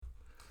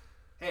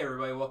Hey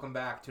everybody, welcome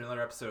back to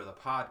another episode of the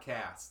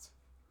podcast.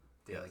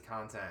 Daily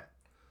content.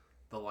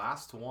 The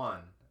last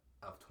one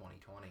of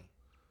 2020. Is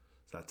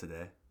that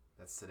today?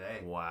 That's today.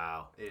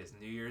 Wow. It is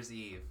New Year's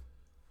Eve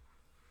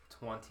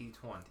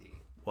 2020.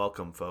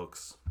 Welcome,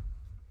 folks.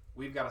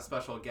 We've got a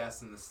special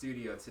guest in the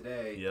studio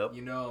today. Yep.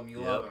 You know him,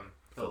 you love him.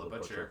 Phil the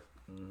Butcher.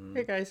 Mm-hmm.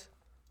 Hey guys.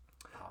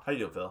 How you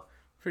doing, Phil?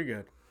 Pretty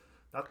good.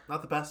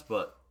 Not the best,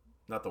 but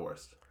not the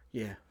worst.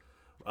 Yeah.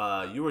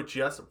 You were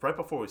just right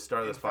before we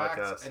started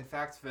podcast. In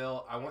fact,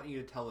 Phil, I want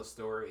you to tell the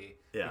story.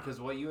 Yeah. Because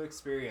what you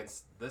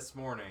experienced this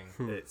morning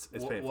It's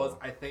painful. was,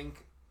 I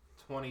think,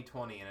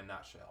 2020 in a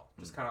nutshell.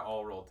 Just kind of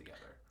all rolled together.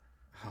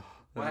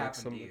 What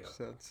happened to you?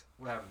 Sense.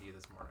 What happened to you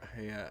this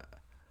morning?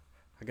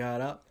 I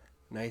got up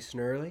nice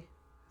and early.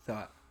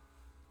 Thought,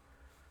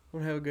 I'm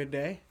going to have a good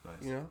day. Nice.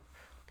 You know?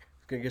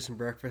 Going to get some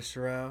breakfast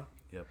around.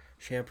 Yep.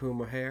 Shampoo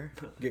my hair.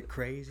 Get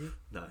crazy.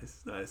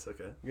 Nice.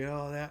 Okay. Get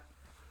all that.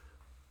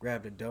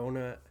 Grabbed a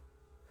donut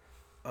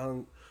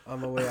on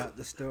my way out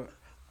the store,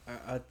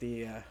 out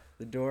the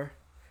door.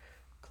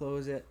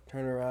 Close it.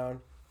 Turn around.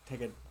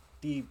 Take a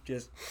deep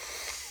just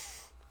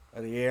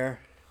of the air.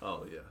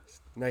 Oh yeah.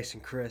 Nice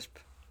and crisp.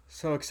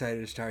 So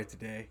excited to start the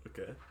day.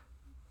 Okay.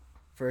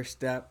 First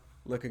step,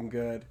 looking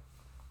good.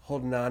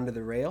 Holding on to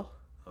the rail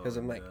because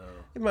I'm like, no.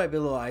 it might be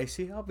a little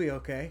icy. I'll be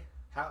okay.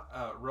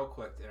 How? Real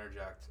quick to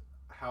interject.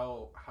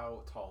 How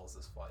tall is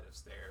this flight of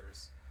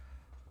stairs?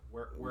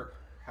 Where?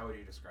 How would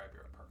you describe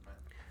your apartment?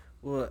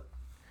 Well,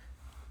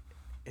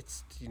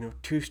 it's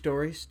 2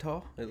 stories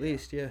tall at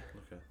least. Yeah.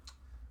 Okay.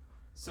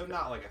 So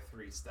not like a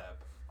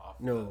 3-step off.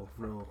 No, the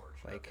front no, porch.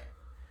 like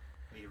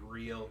a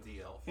real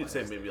deal. You'd flight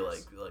say of maybe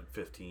stairs. like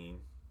 15,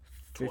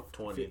 20.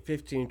 20.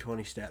 15,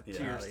 20 steps. Yeah.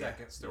 to your Yeah.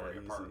 second story Yeah,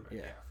 easy. apartment. Yeah.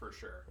 Yeah, for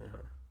sure.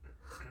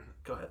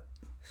 Go ahead.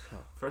 So,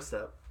 First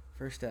step.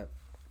 first step,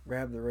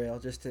 grab the rail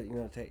just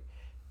to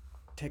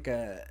take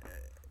a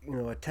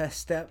a test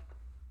step.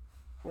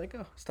 I'm like,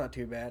 oh, it's not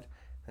too bad.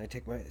 And I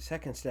take my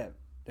second step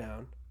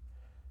down,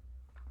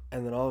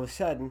 and then all of a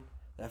sudden,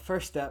 that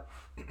first step,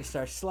 it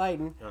starts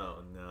sliding. Oh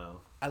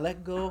no. I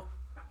let go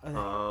of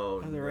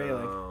Oh the no.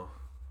 railing,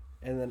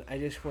 and then I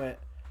just went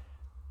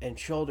and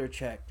shoulder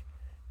checked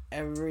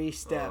every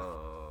step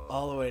Oh.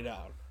 all the way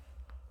down.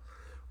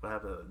 What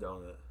happened to the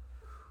donut?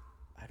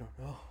 I don't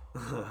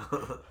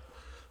know.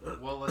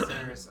 Well,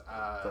 listeners,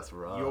 That's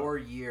rough. your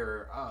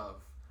year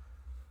of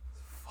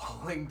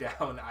falling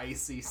down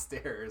icy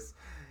stairs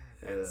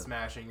and Yeah.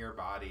 smashing your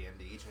body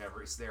into each and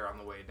every stair on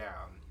the way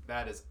down.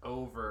 That is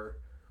over.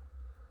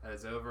 That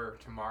is over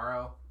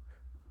tomorrow.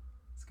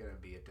 It's going to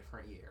be a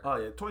different year. Oh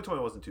yeah,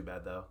 2020 wasn't too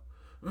bad though.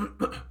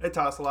 It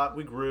taught us a lot.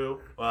 We grew.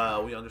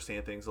 We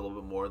understand things a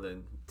little bit more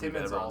than we've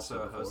Timmons ever also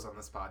a understood host before. on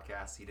this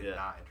podcast. He did Yeah.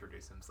 not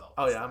introduce himself.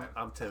 Oh this yeah, time.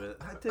 I'm Timmons.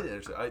 I did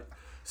understand.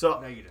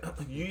 No, you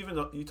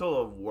didn't. You told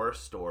a worse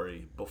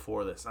story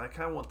before this. And I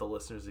kind of want the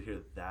listeners to hear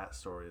that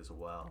story as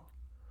well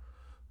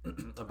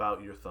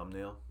about your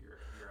thumbnail. You're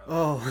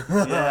Oh.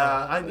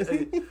 Yeah,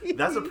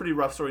 that's a pretty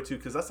rough story too,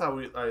 because that's how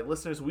we,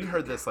 listeners, we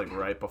heard this like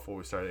right before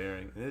we started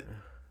airing.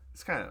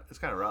 It's kind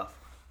of rough.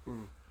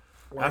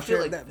 Well, I feel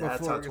shared like that that's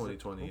before, how 'cause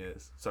 2020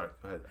 is. Sorry,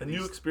 go ahead. A These-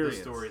 new experience.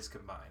 The stories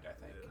combined, I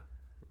think.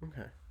 Yeah.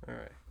 Okay. All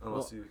right.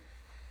 Unless Well,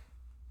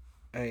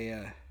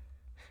 you.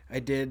 I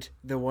did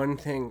the one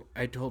thing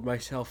I told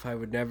myself I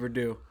would never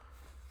do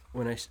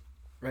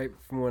right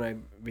from when I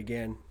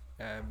began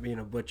being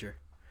a butcher.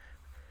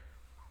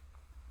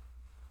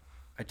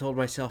 I told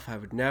myself I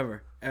would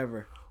never,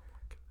 ever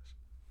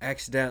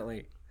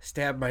accidentally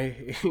stab my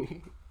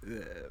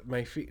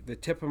the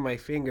tip of my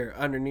finger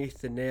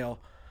underneath the nail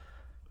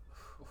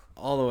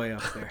all the way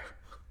up there.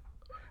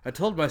 I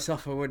told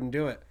myself I wouldn't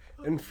do it.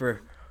 And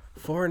for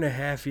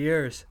 4.5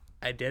 years,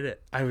 I did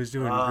it. I was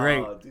doing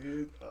great.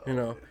 Dude.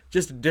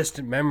 Just a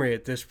distant memory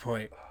at this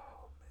point.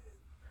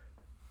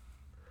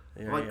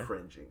 There I'm I like am.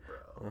 cringing,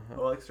 bro. I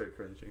like straight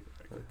cringing.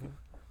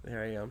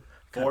 There I am.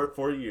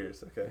 4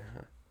 years, okay.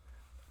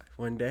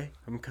 One day,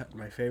 I'm cutting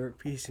my favorite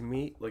piece of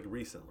meat, Like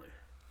recently.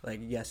 like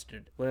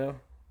yesterday. Well,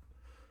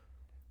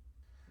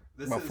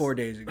 This about is, 4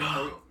 days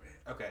ago.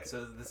 Okay,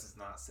 so this is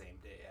not same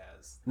day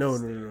as. No.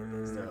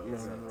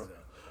 No.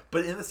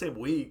 But in the same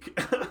week.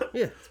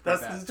 Yeah.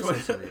 That's bad. the 20.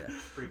 So, yeah.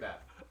 Pretty bad.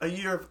 A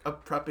year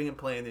of prepping and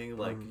planning,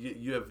 like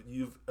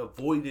you've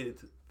avoided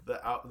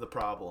the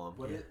problem.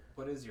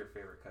 What is your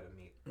favorite cut of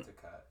meat to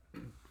cut?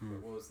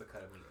 What was the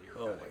cut of meat that you were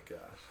Oh cutting? my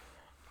gosh!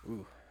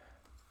 Ooh.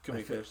 Can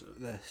we finish?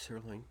 The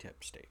sirloin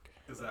tip steak.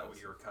 Is that what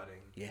you were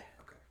cutting? Yeah.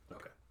 Okay. Oh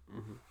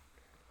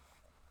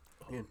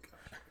Yeah.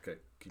 gosh! Okay,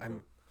 keep I'm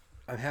going.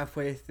 I'm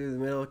halfway through the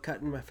middle of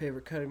cutting my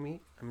favorite cut of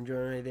meat. I'm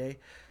enjoying my day.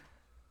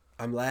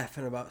 I'm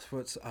laughing about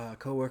what a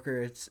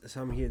coworker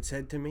something he had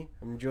said to me.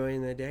 I'm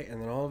enjoying the day,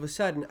 and then all of a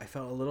sudden, I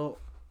felt a little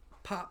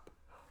pop,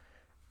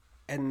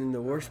 and then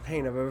the worst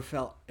pain I've ever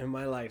felt in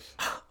my life.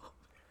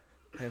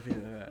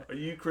 Are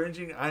you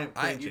cringing? I am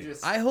cringing.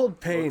 I hold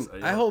pain.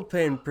 Folks, I hold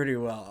pain pretty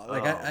well.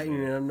 Like Oh,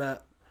 I'm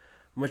not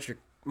much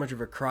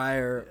of a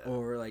crier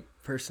or like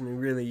person who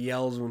really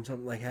yells when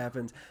something like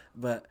happens,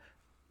 but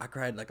I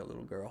cried like a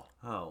little girl.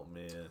 Oh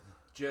man!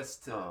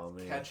 just to Oh,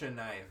 man. catch a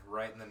knife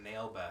right in the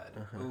nail bed.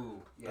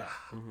 Ooh, yeah.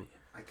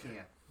 I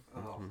can't.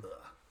 Oh.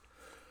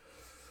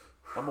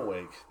 I'm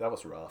awake. That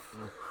was rough.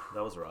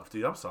 That was rough,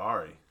 dude. I'm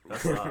sorry.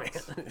 That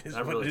sucks.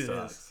 That really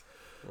sucks.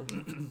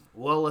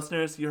 Well,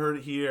 listeners, you heard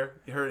it here.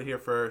 You heard it here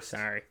first.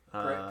 Sorry.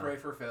 Pray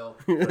for Phil.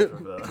 Pray for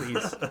Phil.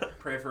 Please.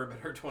 Pray for a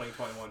better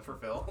 2021 for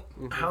Phil.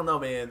 I don't know,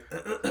 man.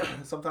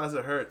 Sometimes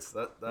it hurts.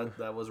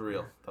 That was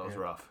real. That was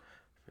rough.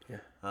 Yeah.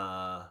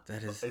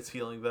 That is. It's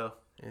healing though.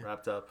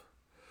 Wrapped up.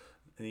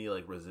 Any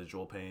like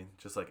residual pain,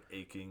 just like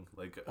aching,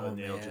 like a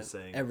nail man. just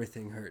saying.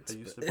 Everything hurts. I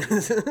used but-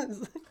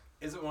 to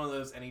Is it one of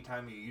those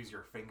anytime you use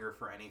your finger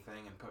for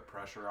anything and put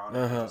pressure on it?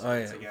 It just Oh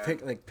hurts yeah.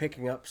 again?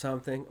 Picking up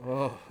something.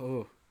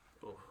 Oh.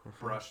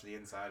 Brush the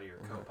inside of your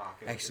coat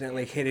pocket.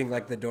 Accidentally hitting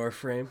like the door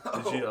frame.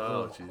 Did you?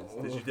 Oh,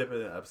 jeez. Did you dip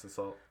it in Epsom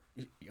salt?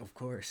 Of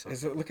course.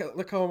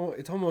 Look how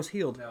it's almost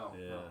healed. No,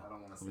 Yeah. no, I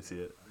don't want to Let me see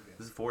it.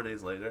 This is 4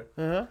 days later.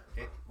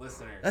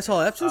 Listeners. That's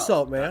all Epsom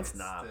salt, man. That's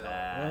not Still.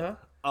 bad.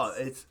 Oh,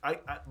 it's I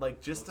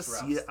like just to Looks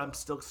see rough it. I'm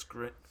still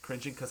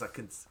cringing because I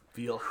can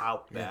feel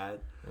how bad.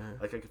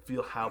 Like I can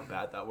feel how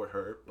bad that would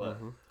hurt. But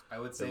I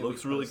would say it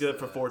looks we really good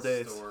for post 4 a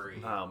days.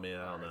 story Oh man,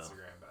 I don't on know.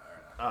 Instagram, but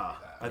I don't know.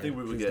 I think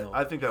we would please get. don't.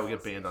 I think that would You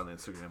get don't banned see on it.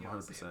 Instagram. You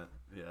don't see 100%.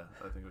 Yeah,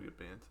 I think we get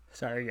banned.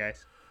 Sorry,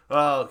 guys.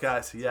 Oh,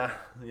 guys, yeah,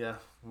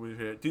 we're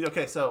here, dude.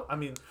 Okay, so I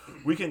mean,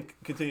 we can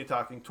continue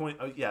talking.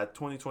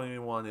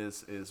 2021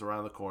 is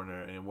around the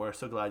corner, and we're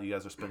so glad you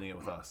guys are spending it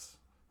with us,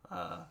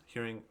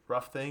 hearing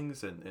rough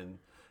things and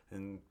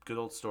good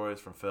old stories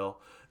from Phil.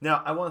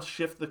 Now, I want to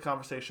shift the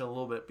conversation a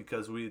little bit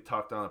because we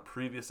talked on a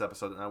previous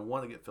episode, and I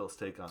want to get Phil's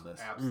take on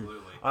this.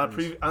 Absolutely. On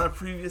a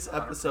previous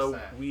episode,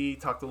 100%. we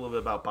talked a little bit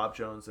about Bob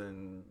Jones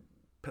and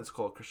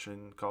Pensacola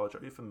Christian College.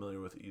 Are you familiar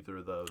with either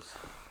of those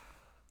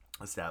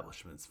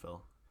establishments,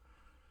 Phil?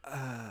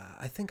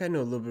 I think I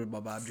know a little bit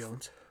about Bob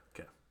Jones.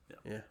 Okay,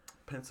 Yeah.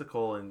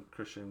 Pensacola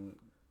Christian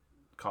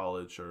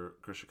College or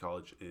Christian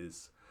College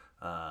is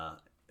I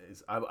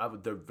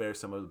would, they're very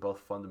similar.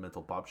 Both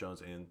fundamental. Bob Jones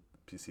and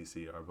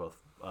PCC are both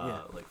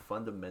like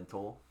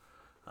fundamental.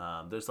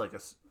 There's like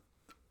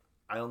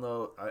I don't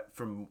know.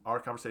 From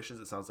our conversations,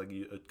 it sounds like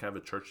kind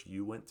of a church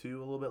you went to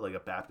a little bit, like a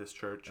Baptist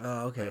church.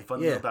 Oh, okay. Like a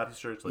fundamental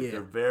Baptist church. Like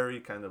they're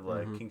very kind of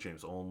like King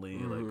James only,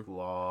 like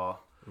law.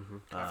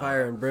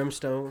 Fire and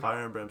brimstone.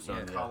 Fire and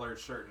brimstone. Yeah. Collared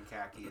shirt and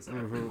khakis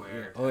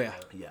everywhere. Oh yeah.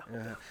 Yeah.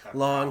 That's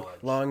Long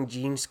college.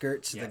 jean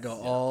skirts that Yes. go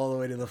all the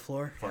way to the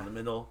floor.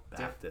 Fundamental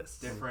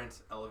Baptist.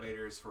 Different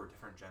elevators for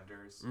different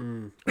genders.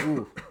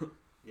 Ooh.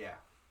 Yeah.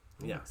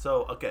 Yeah.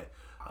 So okay.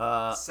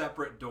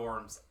 Separate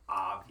dorms,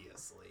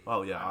 obviously.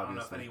 Oh, yeah, I don't know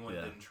if obviously, anyone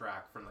yeah. didn't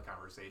track from the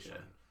conversation.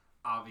 Yeah.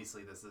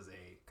 Obviously, this is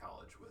a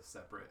college with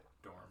separate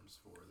dorms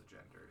for the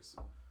genders.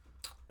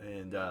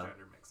 And No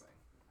gender mixing.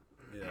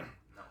 yeah.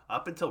 No.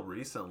 Up until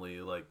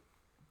recently, like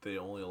they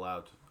only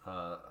allowed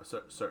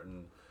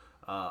certain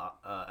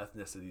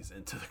ethnicities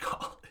into the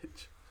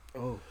college.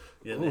 Oh.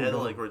 Yeah, they had to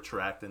like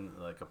retract and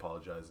like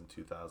apologize in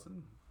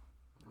 2000.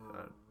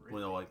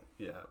 Really? Like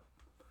yeah.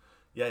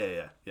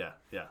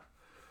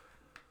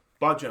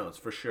 Bob Jones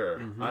for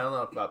sure. I don't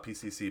know about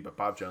PCC, but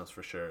Bob Jones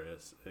for sure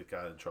it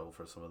got in trouble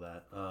for some of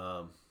that.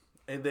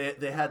 And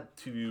they had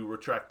to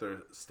retract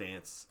their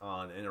stance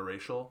on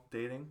interracial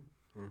dating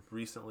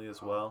recently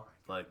as well.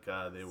 Like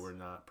they were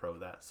not pro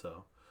that.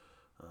 So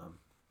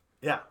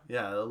yeah,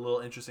 a little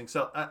interesting.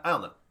 So I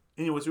don't know.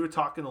 Anyways, we were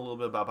talking a little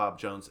bit about Bob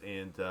Jones,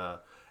 and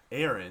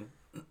Aaron,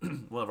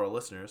 one of our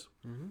listeners,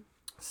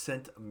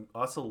 sent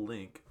us a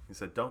link. He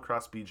said, "Don't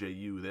cross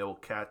BJU; they will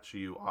catch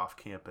you off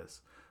campus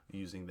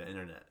using the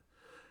internet."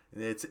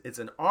 And it's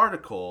an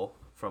article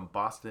from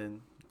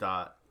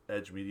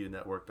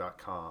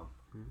Boston.edgemedianetwork.com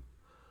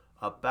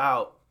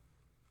about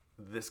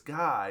this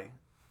guy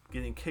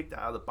getting kicked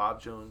out of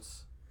Bob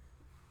Jones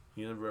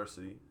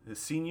University his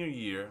senior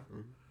year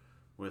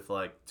with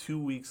like 2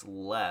 weeks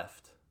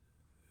left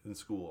in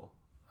school.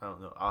 I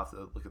don't know. I'll have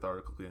to look at the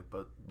article again,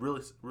 but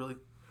really, really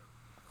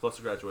close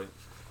to graduating.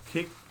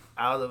 Kicked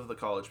out of the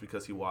college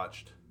because he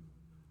watched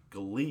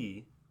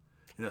Glee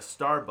in a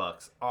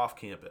Starbucks off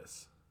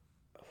campus.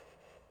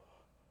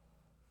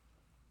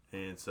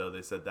 And so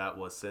they said that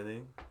was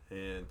sinning,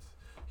 and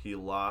he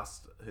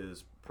lost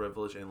his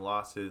privilege and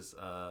lost his,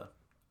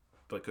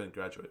 but couldn't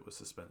graduate. Was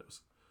suspended. Was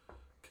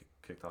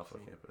kicked off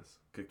of campus.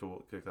 Kicked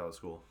out of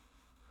school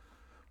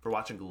for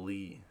watching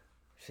Glee.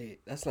 See,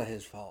 that's not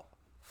his fault.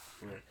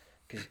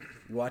 Because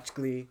you watch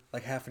Glee,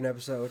 like half an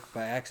episode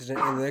by accident,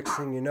 and the next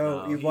thing you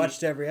know, you've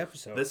watched every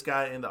episode. This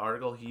guy in the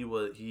article,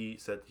 he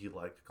said he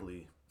liked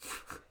Glee.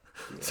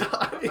 So,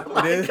 I mean,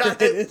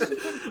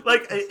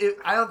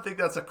 I don't think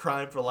that's a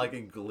crime for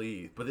liking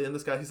Glee. But then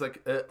this guy, he's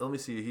like, let me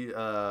see.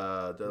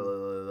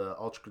 The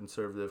ultra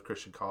conservative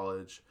Christian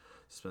college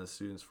suspended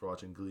students for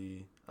watching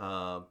Glee.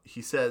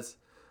 He says,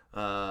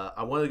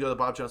 I wanted to go to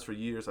Bob Jones for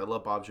years. I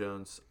love Bob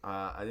Jones.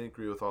 I didn't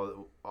agree with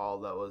all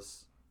that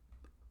was.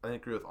 I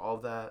didn't agree with all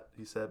of that,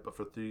 he said, but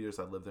for 3 years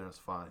I lived there and it was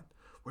fine.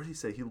 Where did he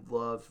say he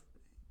loved?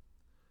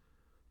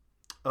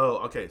 Oh,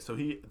 okay. So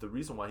the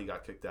reason why he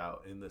got kicked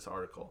out in this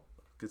article,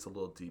 gets a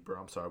little deeper.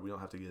 I'm sorry, we don't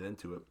have to get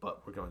into it,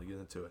 but we're going to get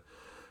into it.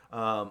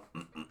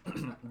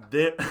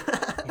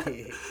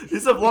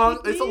 It's a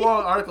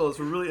long article. It's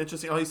really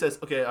interesting. Oh, he says,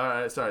 okay, all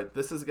right, sorry.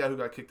 This is a guy who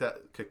got kicked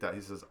out.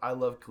 He says, I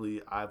love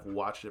Glee. I've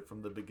watched it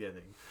from the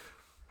beginning.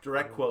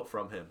 Direct quote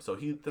from him. So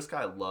this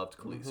guy loved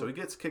Glee. So he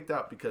gets kicked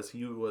out because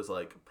he was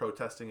like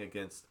protesting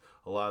against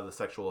a lot of the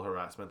sexual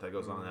harassment that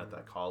goes on at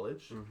that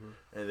college,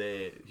 and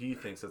he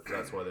thinks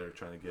that's why they're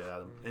trying to get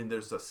at him. And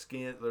there's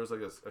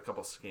a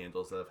couple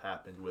scandals that have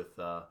happened with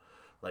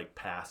like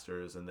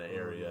pastors in the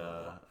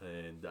area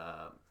and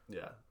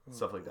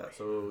stuff like that.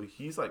 So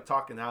he's like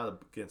talking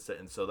out against it,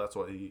 and so that's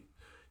what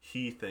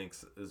he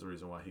thinks is the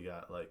reason why he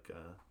got like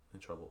in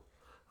trouble.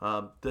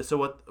 And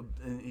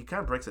he kind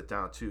of breaks it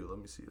down too. Let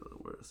me see,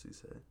 where does he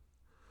say?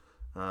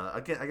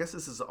 Again, I guess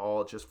this is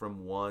all just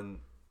from one,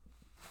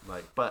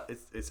 but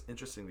it's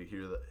interesting to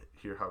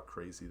hear how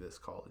crazy this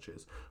college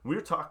is. We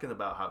were talking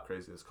about how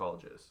crazy this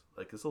college is.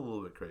 Like, it's a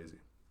little bit crazy.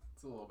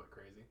 It's a little bit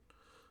crazy.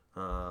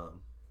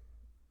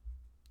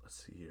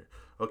 Let's see here.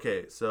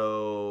 Okay,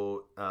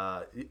 so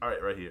all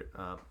right, right here.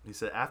 He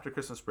said after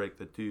Christmas break,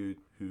 the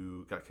dude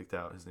who got kicked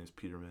out, his name's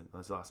Peterman.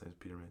 His last name's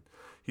Peterman.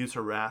 He was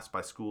harassed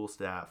by school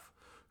staff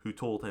who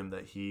told him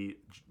that he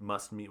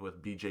must meet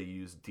with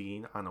BJU's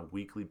dean on a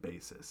weekly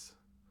basis.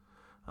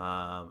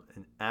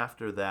 And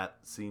after that,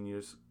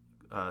 senior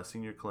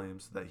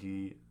claims that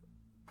he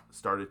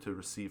started to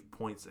receive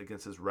points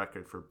against his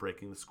record for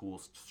breaking the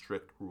school's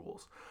strict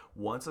rules.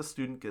 Once a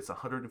student gets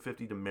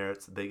 150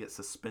 demerits, they get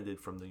suspended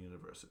from the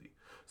university.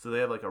 So they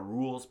have like a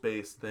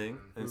rules-based thing.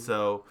 And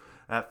so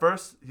at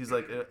first, he's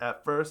like,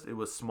 at first it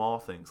was small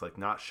things like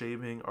not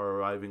shaving or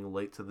arriving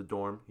late to the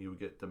dorm. He would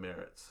get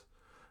demerits.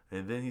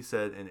 And then he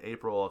said in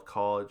April,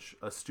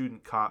 a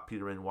student caught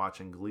Peterman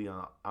watching Glee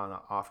on an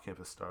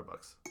off-campus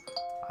Starbucks.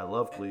 I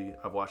love Glee.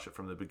 I've watched it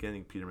from the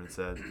beginning, Peterman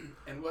said.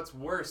 And what's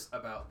worse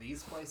about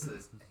these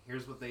places,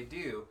 here's what they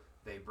do.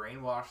 They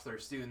brainwash their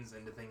students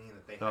into thinking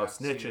that they have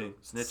snitching.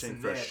 to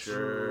Snitching for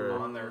sure.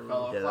 on their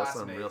fellow classmates. That's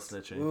some real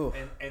snitching. Ooh.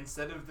 And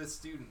instead of the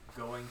student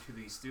going to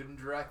the student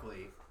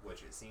directly,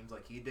 which it seems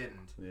like he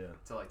didn't,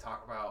 to like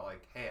talk about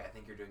like, hey, I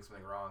think you're doing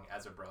something wrong.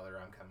 As a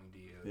brother, I'm coming to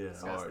you.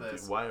 Discuss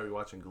this. Dude, why are you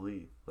watching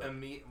Glee? Like,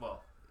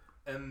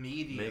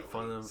 immediately make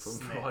fun of him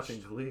for watching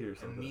Glee or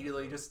something.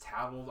 Immediately just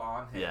tattled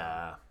on him.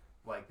 Yeah.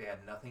 Like they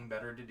had nothing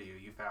better to do.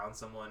 You found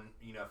someone,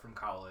 from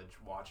college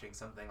watching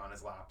something on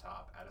his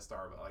laptop at a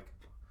Starbucks.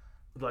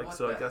 I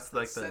guess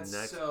like the that's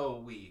next.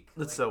 so weak.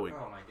 It's so weak.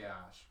 Oh my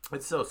gosh.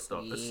 It's so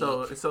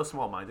It's so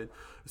small minded.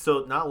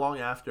 So not long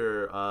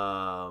after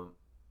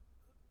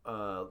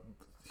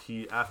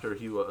he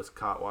was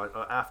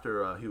caught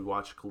after he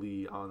watched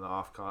Glee on the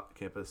off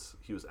campus,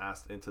 he was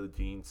asked into the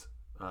dean's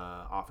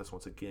office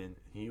once again.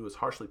 He was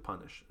harshly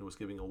punished and was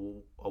given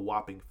a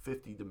whopping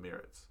 50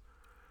 demerits.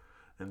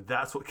 And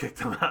that's what kicked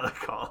him out of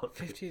college.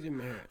 50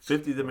 demerits.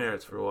 50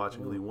 demerits for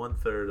watching Glee.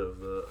 1/3 of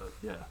the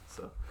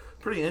so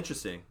pretty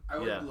interesting. I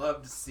would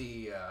love to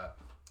see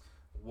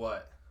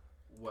what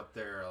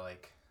their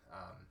like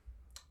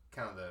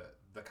kind of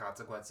the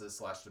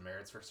consequences /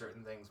 demerits for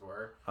certain things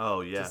were.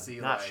 Oh yeah, see,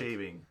 not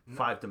shaving.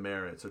 5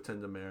 demerits or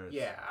 10 demerits.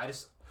 Yeah,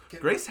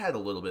 Grace had a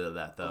little bit of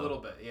that though. A little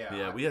bit, yeah.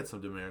 Yeah, we had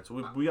some demerits.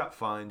 We got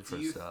fined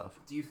for stuff.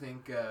 Do you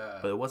think?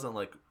 But it wasn't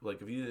like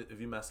if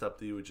you messed up,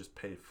 you would just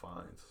pay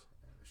fines.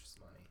 It's just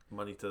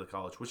money to the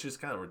college, which is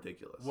kind of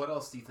ridiculous. What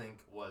else do you think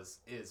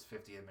is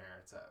 50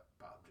 demerits at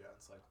Bob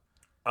Jones? Like,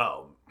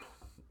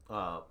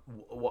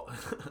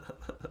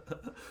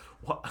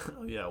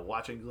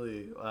 watching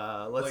Glee.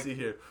 Let's see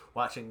here.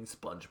 Watching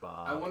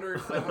SpongeBob. I wonder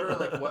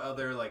like what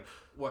other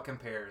what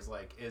compares,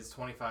 like, is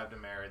 25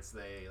 demerits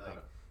they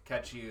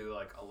catch you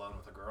like alone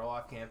with a girl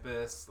off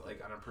campus,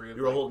 like unapproved.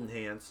 You're holding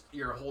hands.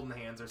 You're holding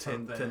hands or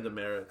something. 10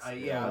 demerits. I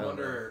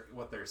wonder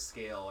what their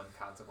scale and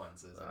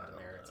consequences and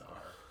demerits are.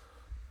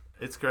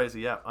 It's crazy,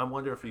 yeah. I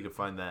wonder if you could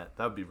find that.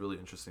 That would be really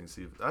interesting to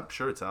see. I'm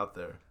sure it's out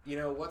there.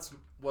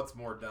 What's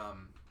more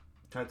dumb?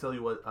 Can I tell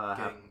you what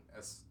happened?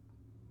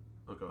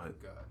 Go ahead.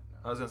 Go ahead. No.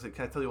 I was gonna say,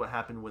 can I tell you what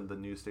happened when the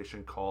news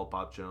station called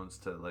Bob Jones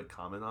to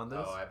comment on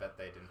this? Oh, I bet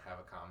they didn't have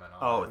a comment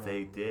on it. Oh,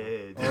 they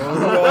did.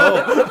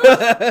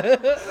 Okay,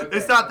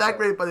 it's not that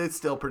great, but it's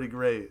still pretty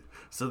great.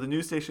 So the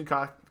news station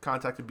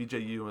contacted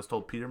BJU and was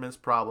told Peterman's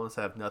problems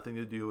have nothing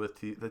to do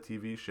with the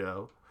TV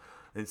show.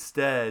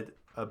 Instead,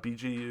 a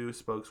BJU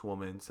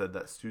spokeswoman said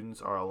that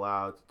students are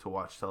allowed to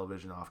watch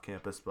television off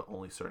campus, but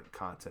only certain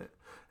content.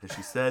 And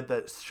she said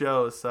that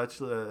shows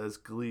such as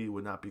Glee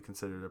would not be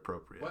considered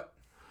appropriate. What?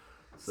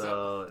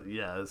 So,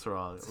 yeah, that's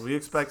wrong. We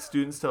expect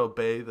students to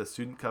obey the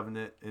student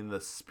covenant in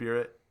the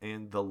spirit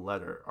and the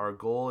letter. Our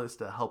goal is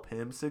to help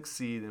him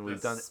succeed, and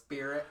we've done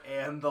spirit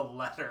and the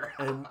letter.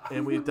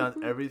 and we've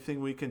done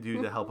everything we can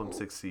do to help him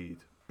succeed.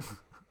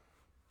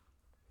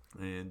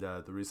 And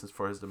the reasons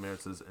for his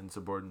demerits is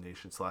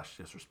insubordination /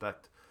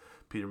 disrespect.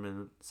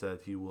 Peterman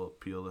said he will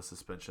appeal the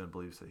suspension and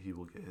believes that he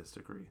will get his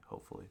degree,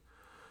 hopefully.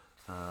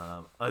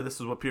 This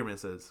is what Peterman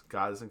says.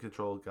 God is in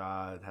control.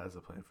 God has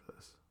a plan for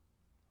this.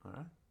 All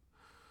right.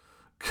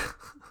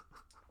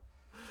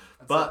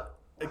 But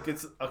It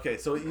gets okay.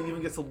 So it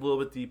even gets a little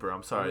bit deeper.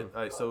 I'm sorry. All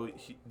right, so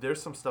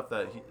there's some stuff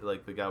that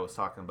like the guy was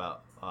talking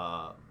about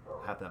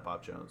happened at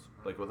Bob Jones,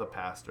 like with a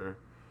pastor.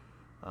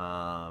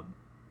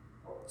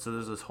 So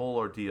there's this whole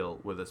ordeal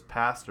where this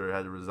pastor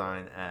had to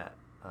resign at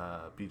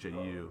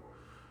BJU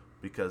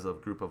because a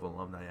group of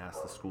alumni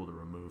asked the school to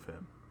remove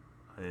him.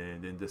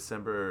 And in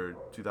December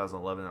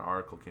 2011, an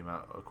article came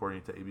out,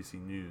 according to ABC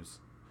News.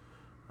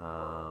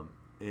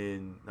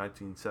 In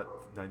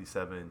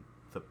 1997,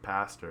 the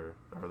pastor,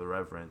 or the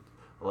reverend,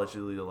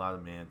 allegedly allowed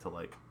a man to,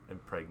 like,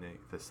 impregnate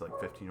this, like,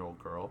 15-year-old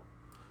girl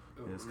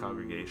in his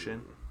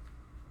congregation.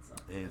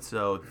 And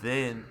so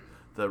then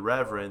the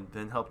reverend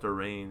then helped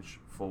arrange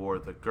for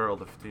the girl,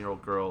 the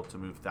 15-year-old girl, to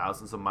move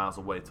thousands of miles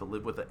away to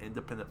live with an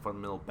independent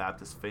fundamental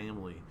Baptist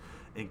family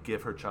and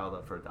give her child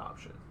up for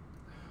adoption.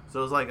 So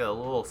it was like a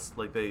little,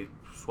 like they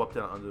swept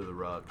it under the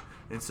rug.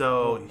 And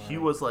so he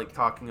was like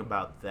talking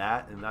about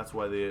that, and that's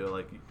why they were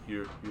like,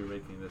 you're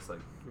making this like,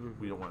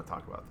 we don't want to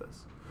talk about this.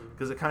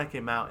 Because it kind of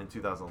came out in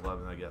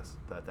 2011, I guess,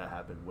 that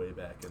happened way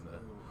back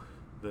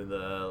in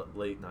the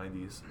late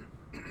 90s.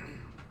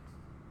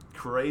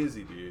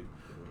 Crazy, dude.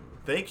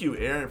 Thank you,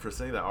 Aaron, for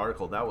sending that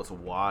article. That was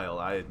wild.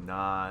 I had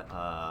not...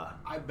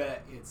 I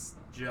bet it's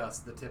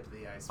just the tip of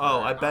the iceberg. Oh,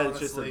 I bet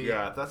honestly, it's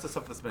just that's the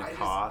stuff that's been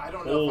caught. I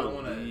don't know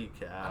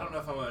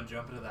if I want to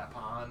jump into that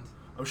pond.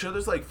 I'm sure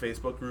there's like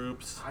Facebook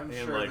groups and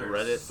sure like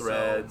Reddit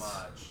threads.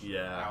 So much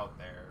out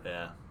there.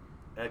 Yeah.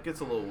 It gets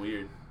a little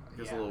weird.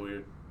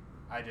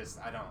 I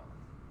don't...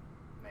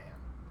 Man,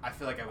 I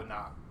feel like I would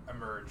not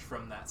emerge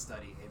from that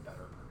study a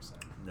better person.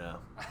 No.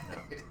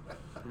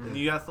 And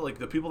you have to, like,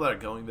 the people that are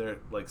going there,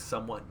 like,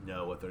 somewhat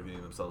know what they're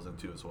getting themselves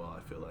into as well,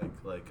 I feel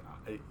like.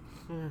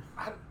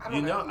 I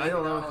don't know. I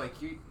don't know. Like,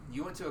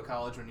 you went to a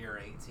college when you were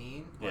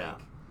 18. Like, yeah.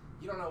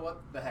 You don't know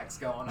what the heck's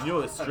going on. You knew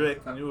it was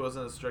strict. You knew it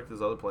wasn't as strict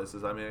as other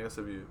places. I mean, I guess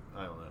I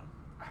don't know.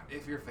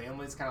 If your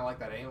family's kind of like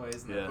that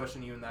anyways, and they're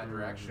pushing you in that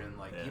direction,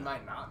 like, you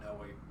might not know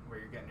where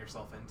you're getting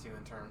yourself into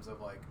in terms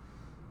of, like,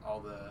 all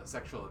the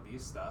sexual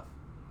abuse stuff.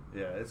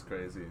 Yeah, it's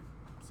crazy.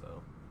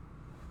 So,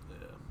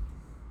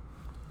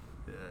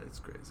 yeah, it's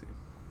crazy.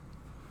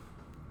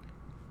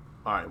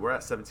 All right, we're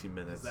at 17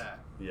 minutes. Is that?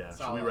 Yeah,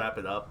 solid. Should we wrap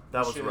it up?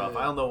 That was rough.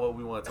 I don't know what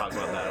we want to talk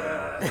about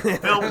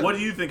that. Phil, what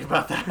do you think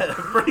about that?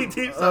 Pretty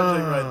deep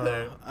subject right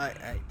there.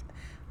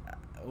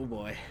 Oh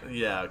boy.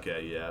 Yeah.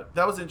 Okay. Yeah.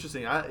 That was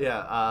interesting.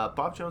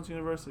 Bob Jones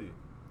University.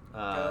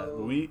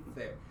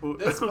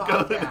 This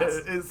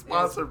podcast is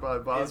sponsored by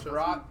Bob Jones. It's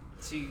brought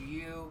to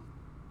you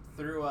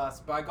through us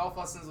by Golf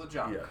Lessons with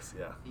John. Yes.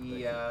 Yeah.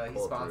 He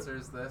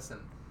sponsors this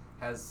and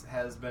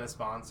has been a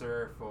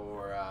sponsor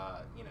for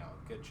a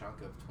good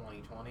chunk of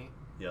 2020.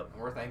 Yep.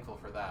 And we're thankful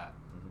for that.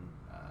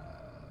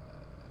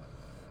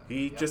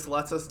 He just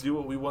lets us do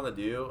what we want to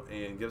do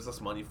and gives us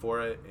money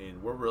for it,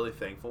 and we're really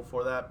thankful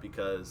for that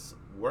because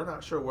we're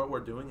not sure what we're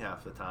doing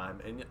half the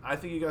time, and I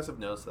think you guys have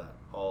noticed that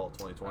all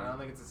 2020. I don't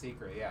think it's a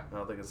secret, yeah. I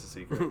don't think it's a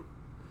secret.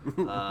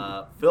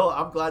 Phil,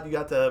 I'm glad you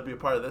got to be a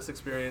part of this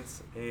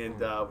experience, and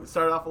we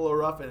started off a little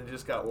rough, and it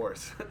just got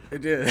worse.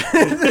 It did.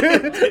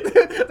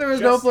 There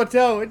was no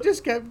plateau. It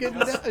just kept getting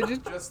down.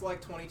 Just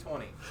like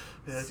 2020.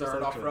 Yeah,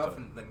 started off rough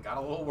and then got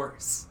a little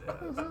worse.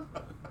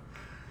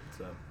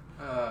 So.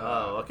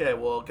 Okay.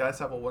 Well, guys,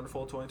 have a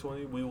wonderful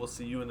 2020. We will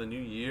see you in the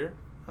new year.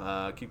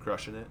 Keep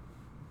crushing it.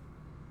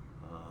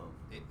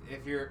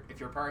 If you're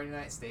partying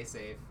tonight, stay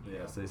safe.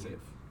 Stay safe.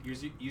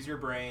 Use your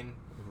brain.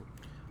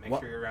 Make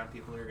sure you're around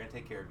people who are going to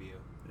take care of you.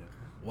 Yeah.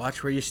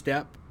 Watch where you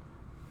step.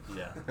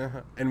 Yeah.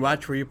 And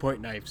watch where you point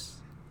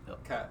knives.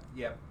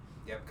 Yep.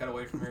 Cut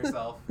away from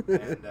yourself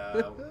and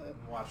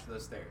watch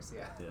those stairs.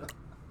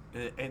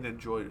 Yeah. And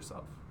enjoy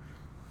yourself.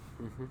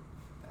 Mm-hmm.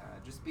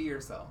 Just be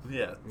yourself.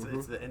 Yeah.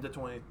 It's the end of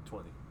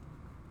 2020.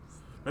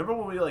 Remember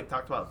when we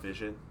talked about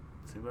vision?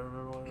 Does anybody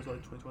remember when it was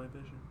 2020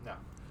 vision? No.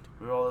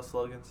 Remember all those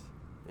slogans?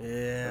 Yeah.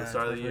 At the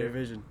start of the year.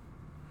 Vision.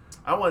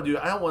 I don't want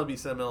to be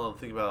sentimental and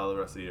think about all the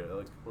rest of the year.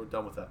 We're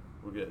done with that.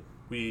 We're good.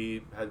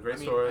 We had great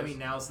stories. I mean,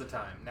 now's the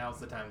time. That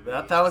was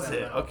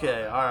it.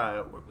 Okay. All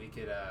right. We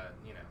could,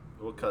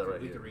 we'll cut it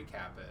right here. We could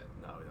recap it.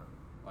 No, we don't.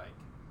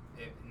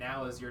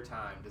 Now is your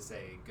time to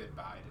say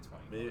goodbye to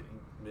 2020.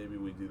 Maybe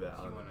we do that.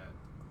 If you want to.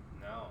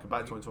 No. Goodbye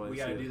 2020. We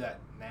got to do that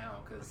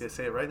now because. Okay,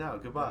 say it right now.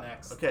 Goodbye. The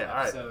next all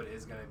right. episode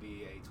is going to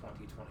be a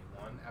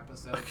 2021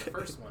 episode, the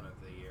first one of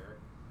the year.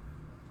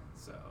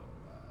 So,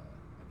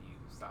 have you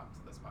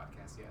stopped this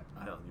podcast yet?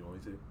 I don't. You want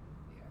me to?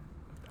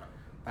 Yeah.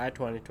 Bye,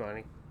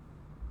 2020.